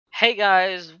Hey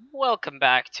guys, welcome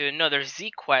back to another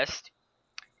Z quest.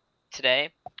 Today,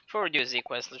 before we do a Z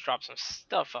quest, let's drop some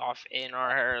stuff off in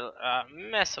our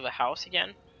mess of a house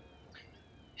again.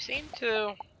 Seem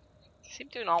to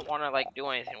not want to like do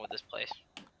anything with this place.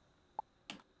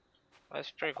 That's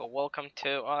pretty cool. Welcome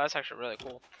to. Oh, that's actually really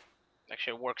cool.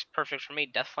 Actually, it works perfect for me.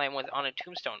 Death Flame with on a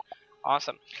tombstone.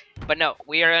 Awesome. But no,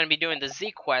 we are going to be doing the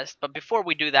Z quest. But before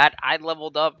we do that, I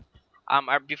leveled up.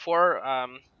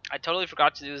 I totally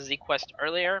forgot to do the Z quest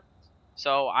earlier.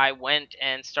 So I went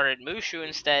and started Mushu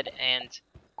instead, and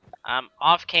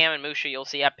off cam in Mushu, you'll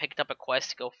see I picked up a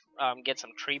quest to go get some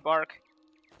tree bark,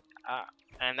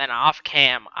 and then off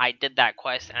cam I did that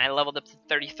quest and I leveled up to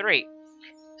 33.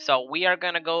 So we are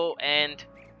gonna go and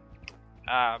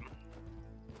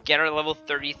get our level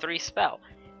 33 spell.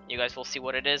 You guys will see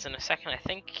what it is in a second. I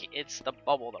think it's the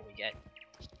bubble that we get.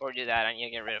 Before we do that, I need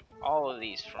to get rid of all of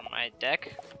these from my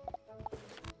deck.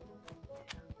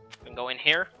 And go in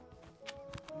here.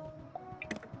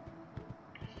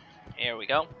 Here we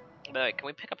go. But can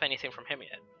we pick up anything from him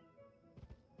yet?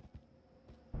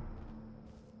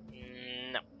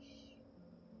 No.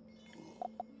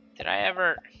 Did I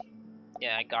ever?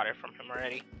 Yeah, I got it from him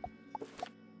already.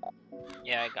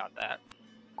 Yeah, I got that.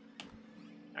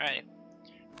 Alright.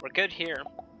 We're good here.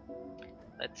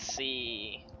 Let's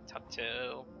see. Talk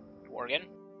to Dworgen.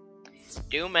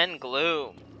 Doom and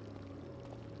Gloom.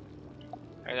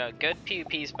 There we go. Good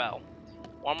PvP spell.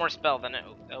 One more spell, then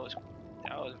that was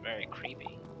very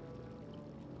creepy.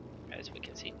 As we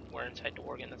can see, we're inside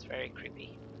Dworgen. That's very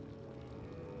creepy.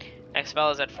 Next spell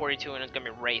is at 42, and it's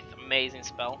gonna be Wraith. Amazing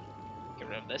spell. Get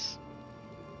rid of this.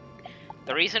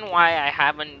 The reason why I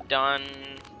haven't done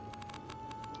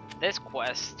this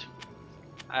quest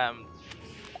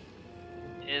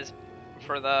is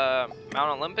for the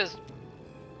Mount Olympus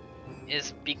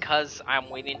is because I'm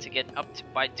waiting to get up to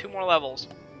by 2 more levels,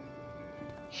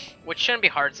 which shouldn't be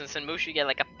hard since in Mushu you get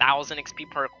like 1,000 XP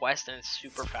per quest and it's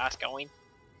super fast going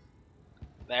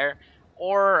there.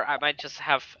 Or I might just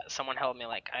have someone help me,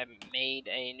 like I made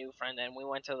a new friend and we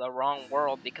went to the wrong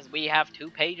world because we have 2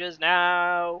 pages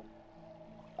now.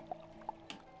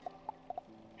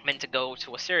 I meant to go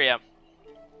to Wysteria.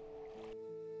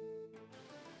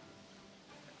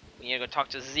 We need to go talk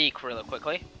to Zeke really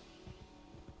quickly.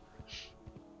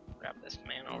 Grab this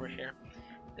man over here.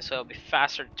 This way it'll be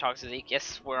faster to talk to Zeke.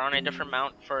 Yes, we're on a different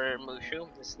mount for Mushu.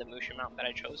 This is the Mushu mount that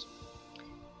I chose.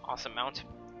 Awesome mount.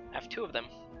 I have 2 of them.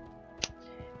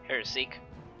 Here's Zeke.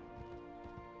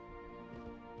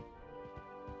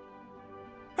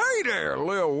 Hey there,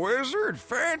 little wizard.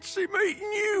 Fancy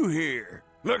meeting you here.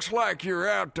 Looks like you're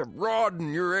out to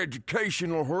broaden your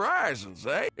educational horizons,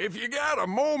 eh? If you got a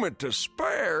moment to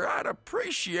spare, I'd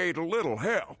appreciate a little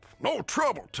help. No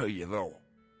trouble to you, though.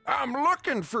 I'm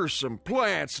looking for some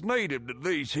plants native to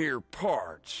these here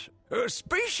parts. A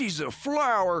species of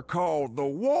flower called the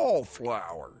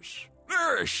Wallflowers.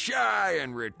 They're a shy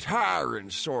and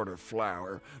retiring sort of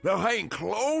flower. They'll hang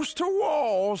close to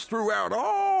walls throughout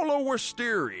all of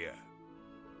Wisteria.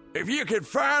 If you could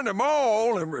find them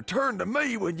all and return to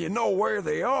me when you know where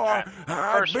they are,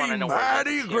 I'd be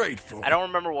mighty grateful. I don't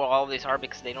remember what all of these are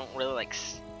because they don't really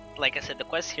like I said, the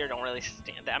quests here don't really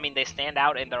stand. I mean, they stand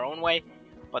out in their own way,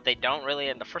 but they don't really.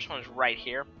 And the first one is right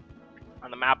here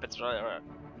on the map. It's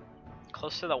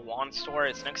close to the wand store.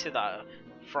 It's next to the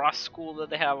frost school that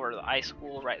they have, or the ice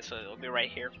school, right? So it'll be right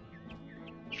here,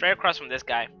 straight across from this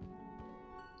guy.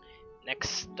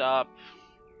 Next up,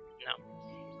 no,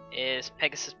 is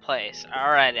Pegasus Place.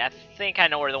 Alright, I think I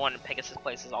know where the one in Pegasus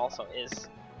Place is also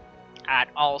at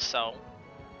also.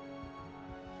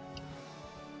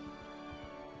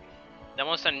 The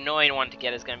most annoying one to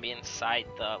get is going to be inside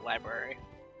the library,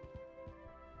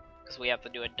 because we have to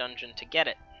do a dungeon to get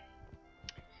it.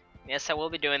 Yes, I will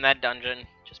be doing that dungeon,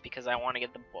 just because I want to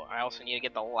get the book. I also need to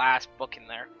get the last book in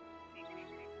there.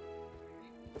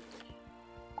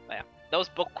 But yeah, those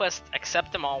book quests,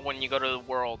 accept them all when you go to the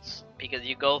worlds, because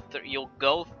you'll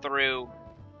go through.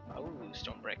 Oh,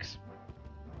 stone bricks.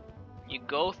 You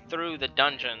go through the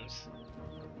dungeons,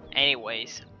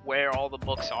 anyways, where all the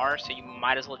books are. So you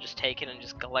might as well just take it and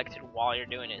just collect it while you're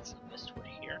doing it. It's in this wood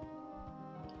here.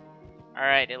 All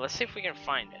right, let's see if we can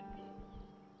find it.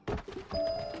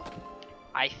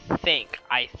 I think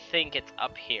it's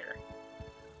up here.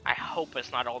 I hope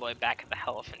it's not all the way back at the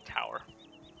Elephant Tower.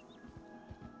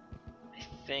 I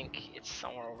think it's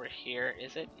somewhere over here.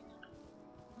 Is it?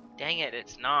 Dang it,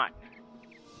 it's not.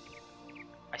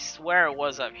 I swear it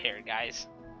was up here, guys.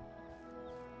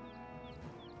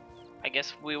 I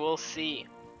guess we will see.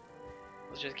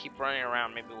 Let's just keep running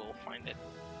around. Maybe we'll find it.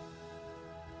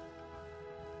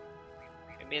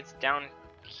 Maybe it's down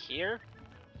here?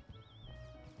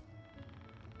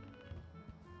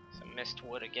 Some mist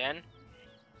wood again.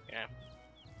 Yeah.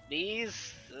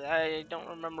 These, I don't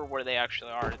remember where they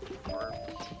actually are. Or,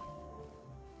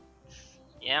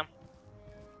 yeah.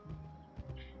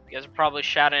 You guys are probably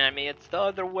shouting at me, it's the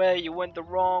other way, you went the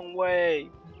wrong way.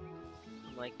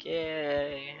 I'm like,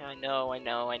 yeah, I know.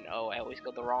 I always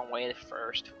go the wrong way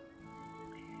first.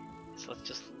 So let's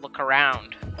just look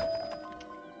around.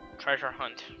 Treasure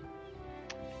hunt.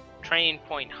 Training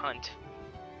point hunt.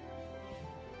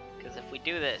 Because if we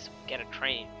do this, we get a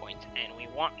training point, and we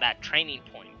want that training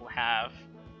point. We'll have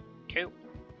 2.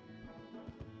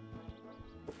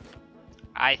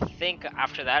 I think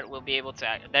after that we'll be able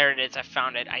to. There it is. I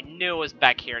found it. I knew it was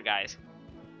back here, guys.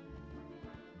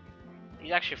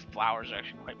 These flowers are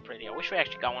actually quite pretty. I wish we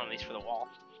actually got one of these for the wall.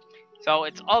 So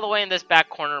it's all the way in this back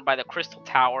corner by the crystal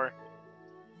tower.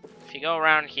 If you go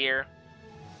around here,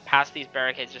 past these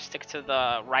barricades, just stick to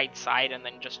the right side and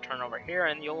then just turn over here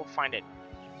and you'll find it.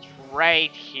 It's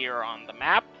right here on the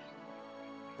map.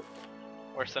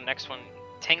 Where's the next one?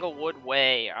 Tanglewood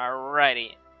Way.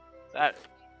 Alrighty.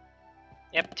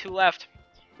 Yep, 2 left.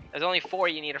 There's only 4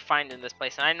 you need to find in this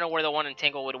place. And I know where the one in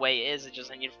Tanglewood Way is. It's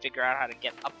just I need to figure out how to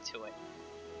get up to it.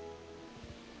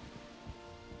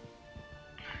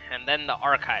 And then the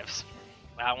archives.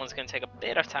 That one's going to take a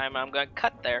bit of time. I'm going to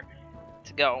cut there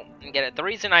to go and get it. The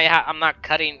reason I'm not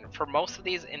cutting for most of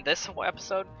these in this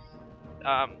episode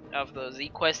of the Z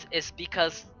quest is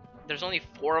because there's only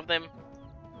 4 of them.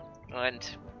 And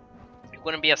it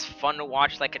wouldn't be as fun to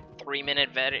watch like a 3-minute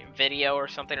video or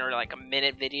something, or like a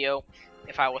minute video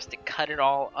if I was to cut it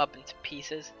all up into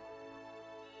pieces.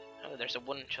 Oh, there's a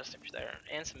wooden chest up there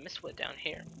and some mistwood down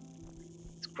here.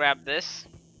 Let's grab this.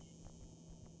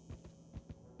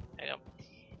 There you go.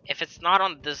 If it's not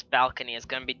on this balcony, it's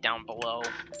gonna be down below.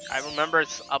 I remember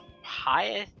it's up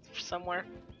high somewhere.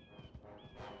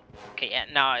 Okay, yeah,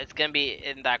 no, it's gonna be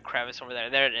in that crevice over there.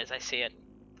 There it is, I see it.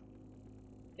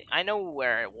 I know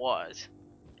where it was.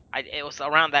 It was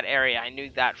around that area, I knew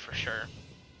that for sure.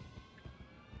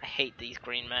 I hate these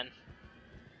green men.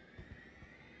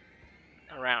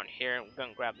 Around here, we're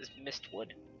gonna grab this mistwood.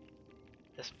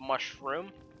 This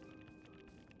mushroom.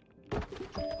 There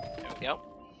we go.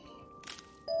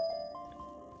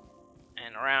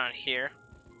 And around here.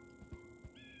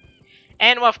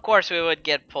 And of course we would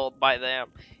get pulled by them.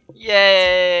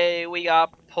 Yay! We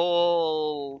got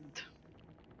pulled!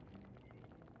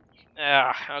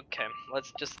 Okay,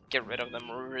 let's just get rid of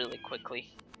them really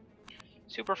quickly.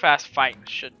 Super fast fight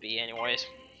should be anyways.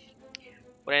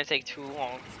 Wouldn't take too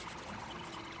long.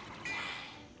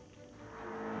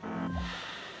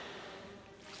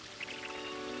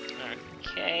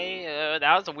 Okay,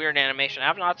 that was a weird animation. I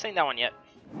have not seen that one yet.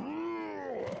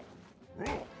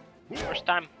 First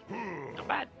time. Not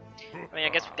bad. I mean, I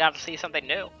guess we got to see something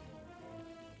new.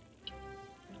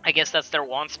 I guess that's their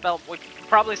wand spell. We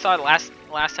probably saw it last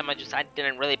time. I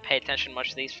didn't really pay attention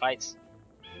much to these fights.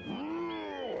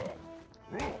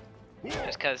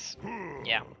 Just cause,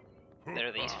 yeah, there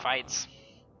are these fights.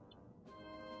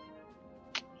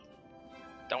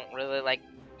 Don't really like,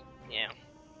 yeah.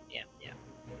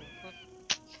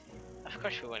 Of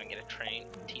course we wouldn't get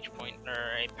a teach point, or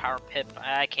a power pip.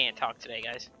 I can't talk today,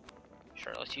 guys.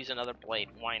 Sure, let's use another blade.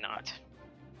 Why not?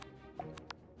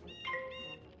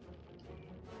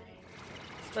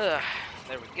 There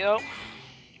we go.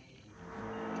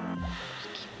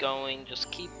 Just keep going.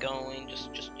 Just keep going.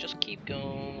 Just keep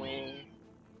going.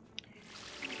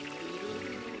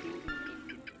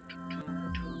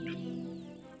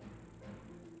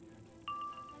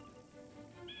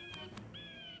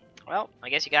 Well, I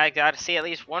guess you guys got to see at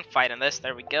least one fight in this.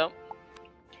 There we go.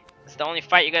 It's the only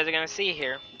fight you guys are gonna see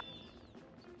here.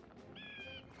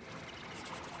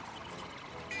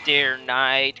 Dear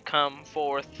knight, come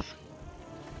forth,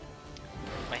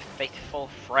 my faithful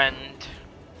friend.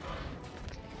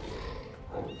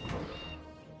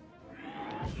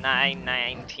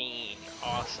 919,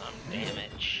 awesome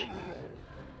damage.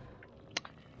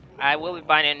 I will be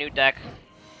buying a new deck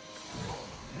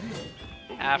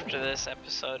after this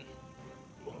episode.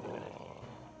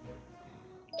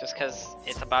 Just because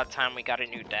it's about time we got a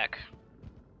new deck.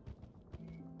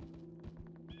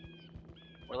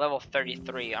 We're level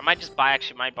 33. I might just buy,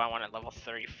 might buy one at level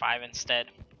 35 instead.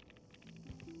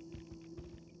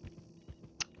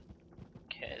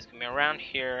 Okay, it's gonna be around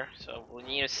here, so we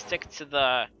need to stick to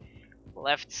the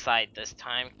left side this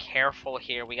time. Careful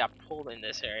here, we got pulled in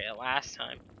this area last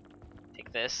time.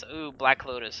 Take this. Ooh, black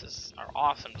lotuses are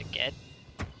awesome to get.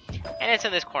 And it's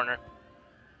in this corner.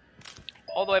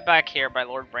 All the way back here by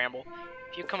Lord Bramble.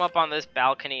 If you come up on this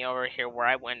balcony over here where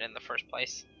I went in the first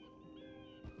place,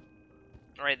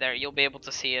 right there, you'll be able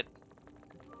to see it.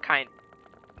 Kind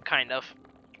of.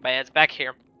 But yeah, it's back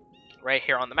here, right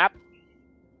here on the map.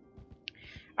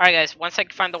 Alright guys, once I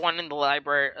find the one in the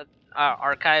library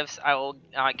archives, I will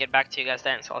get back to you guys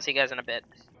then, so I'll see you guys in a bit.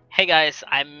 Hey guys,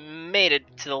 I made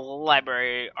it to the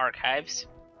library archives.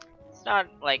 It's not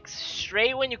like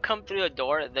straight when you come through the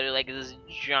door, there's like this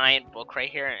giant book right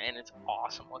here, and it's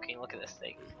awesome looking. Look at this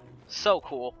thing. So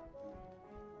cool.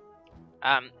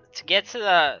 To get to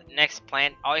the next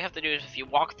plant, all you have to do is if you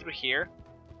walk through here,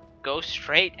 go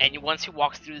straight, and once you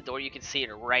walk through the door, you can see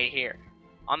it right here.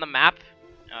 On the map,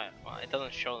 well, it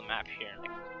doesn't show the map here.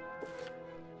 Like,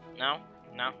 no?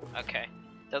 No? Okay.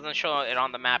 It doesn't show it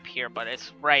on the map here, but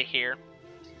it's right here.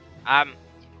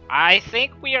 I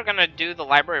think we are gonna do the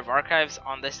Library of Archives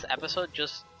on this episode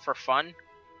just for fun.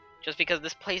 Just because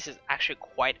this place is actually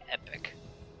quite epic.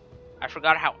 I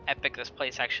forgot how epic this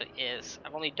place actually is.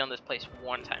 I've only done this place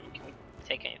one time. Can we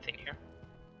take anything here?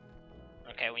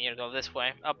 Okay, we need to go this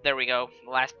way. Oh, there we go.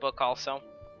 The last book also.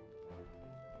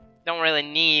 Don't really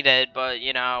need it, but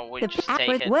you know, we just take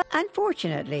it. Well,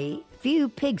 unfortunately, few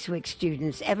Pigswick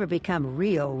students ever become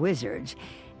real wizards,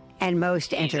 and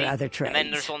most enter other trades. And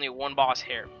then there's only one boss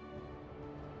here.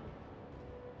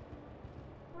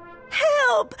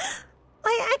 Help!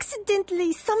 I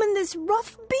accidentally summoned this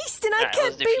rough beast and I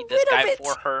can't be rid of it!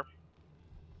 For her.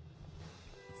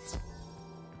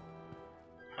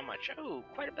 How much? Oh,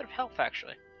 quite a bit of health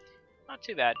actually. Not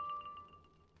too bad.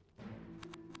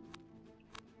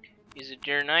 Use a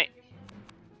deer knight.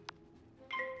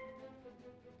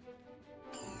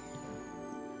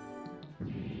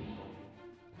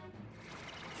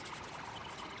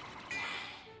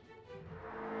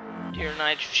 Deer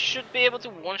knight should be able to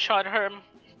one-shot her.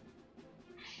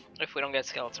 If we don't get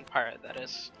skeleton pirate, that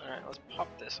is. Alright, let's pop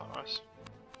this on us.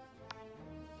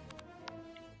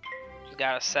 Just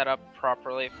gotta set up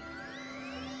properly.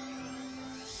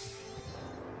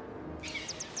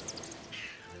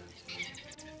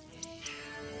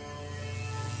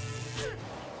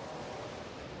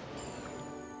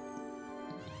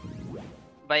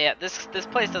 But yeah, this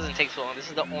place doesn't take so long. This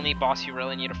is the only boss you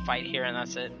really need to fight here, and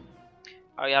that's it.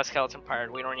 Oh yeah, skeleton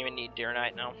pirate. We don't even need deer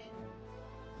knight now.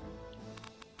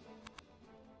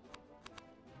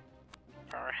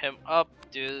 Power him up,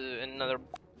 do another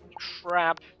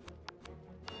trap.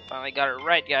 Finally got it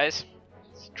right, guys.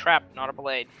 It's a trap, not a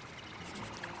blade.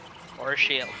 Or a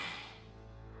shield.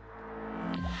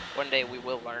 One day we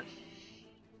will learn.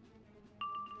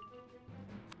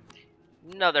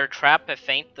 Another trap, a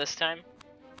feint this time.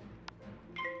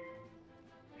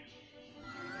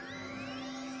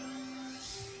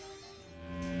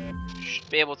 Should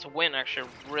be able to win actually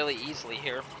really easily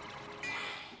here.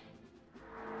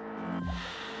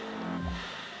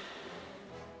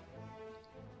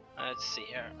 Let's see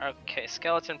here. Okay,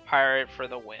 skeleton pirate for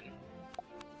the win.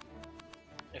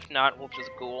 If not, we'll just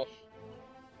ghoul.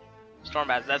 Storm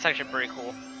bats, that's actually pretty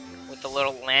cool. With the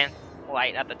little lamp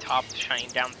light at the top shining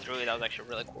down through it, that was actually a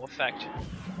really cool effect.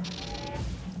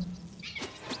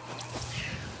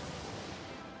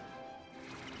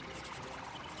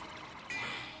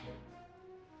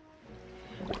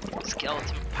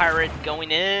 Skeleton pirate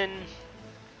going in.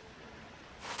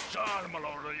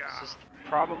 This is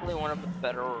probably one of the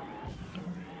better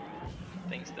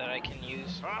things that I can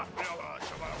use.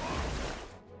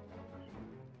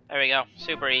 There we go,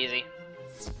 super easy.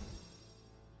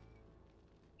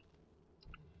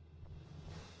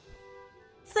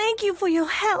 Thank you for your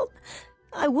help.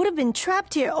 I would have been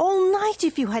trapped here all night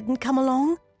if you hadn't come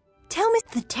along. Tell me,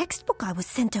 the textbook I was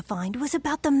sent to find was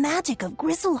about the magic of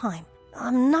Grizzleheim.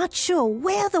 I'm not sure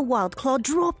where the Wildclaw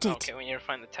dropped it. Okay, we need to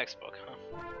find the textbook, huh?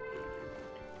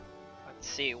 Let's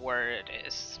see where it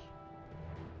is.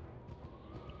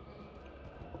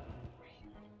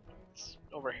 It's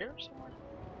over here somewhere.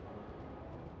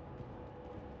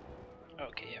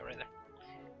 Okay, yeah, right there.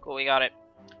 Cool, we got it.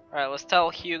 Alright, let's tell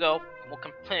Hugo. We'll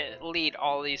complete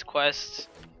all these quests.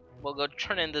 We'll go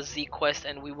turn in the Z quest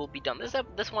and we will be done.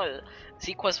 This one,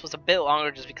 Z quest was a bit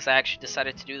longer just because I actually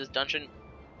decided to do this dungeon.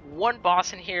 One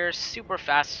boss in here, super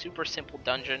fast, super simple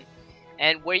dungeon.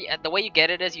 And the way you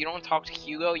get it is you don't talk to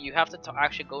Hugo, you have to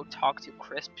actually go talk to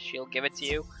Crisp. She'll give it to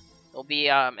you. It'll be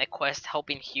a quest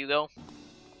helping Hugo.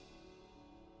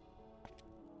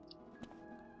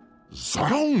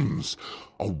 Zounds!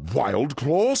 A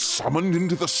Wildclaw summoned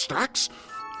into the stacks?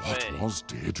 What Wait. was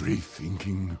Deirdre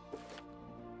thinking?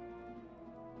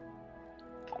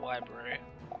 The library.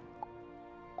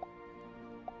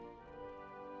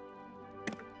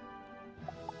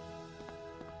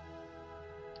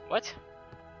 What?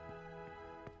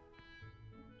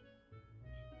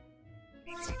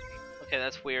 Okay,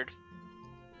 that's weird.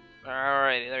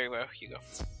 Alrighty, there you go, Hugo.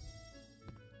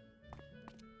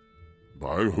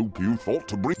 I hope you thought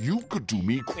to bring. You could do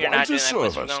me We are not quite a doing that quest.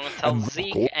 We're service. going to tell And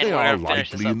Zeke, look, and they we're are going to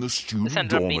finish this likely up. in the This student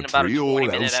ended up being about a dormitory or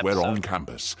 20-minute elsewhere on episode.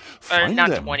 campus. Or Find not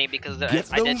them, 20 because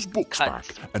get I did those books cut back,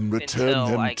 and return until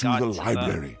them I to got the to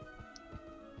library.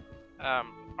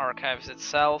 archives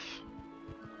itself.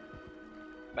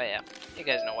 But yeah, you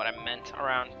guys know what I meant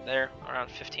around there.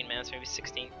 Around 15 minutes, maybe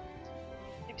 16,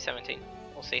 maybe 17.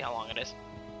 We'll see how long it is.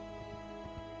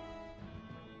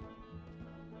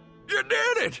 You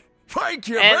did it! Thank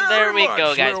you very much, And there we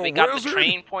go, guys. We got wizard. the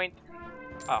training point.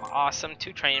 Awesome,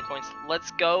 2 training points.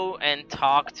 Let's go and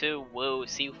talk to Woo.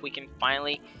 See if we can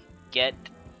finally get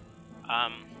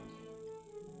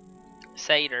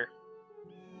Seder.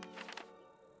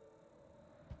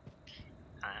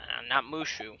 Not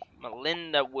Mushu.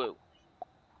 Melinda Woo.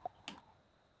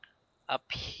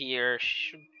 Up here.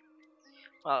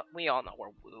 Well, we all know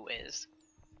where Woo is.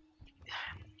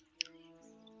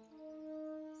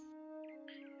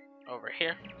 Over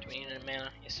here. Do we need a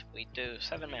mana? Yes, we do.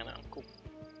 7 mana. Cool.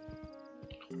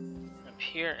 Up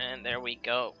here, and there we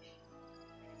go.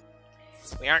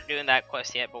 We aren't doing that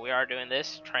quest yet, but we are doing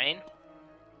this. Train.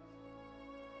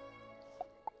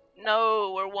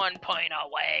 No, we're 1 point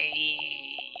away.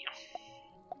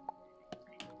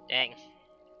 Dang.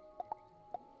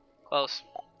 Close.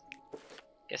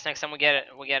 Guess next time we get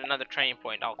another training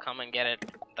point, I'll come and get it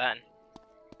then.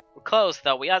 We're close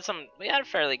though. We had a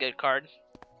fairly good card.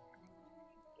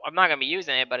 I'm not gonna be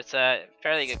using it, but it's a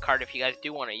fairly good card if you guys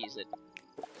do want to use it.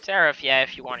 Seraph, yeah,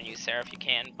 if you want to use Seraph, you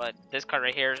can. But this card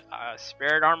right here,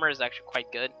 Spirit Armor, is actually quite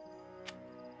good.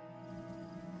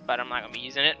 But I'm not gonna be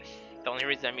using it. The only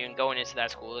reason I'm even going into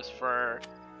that school is for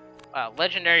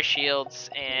Legendary Shields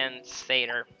and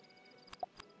Seder.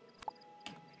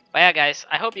 But yeah, guys,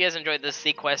 I hope you guys enjoyed this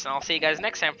Zeke quest, and I'll see you guys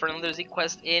next time for another Zeke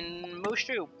quest in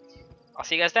Mushu. I'll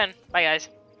see you guys then. Bye, guys.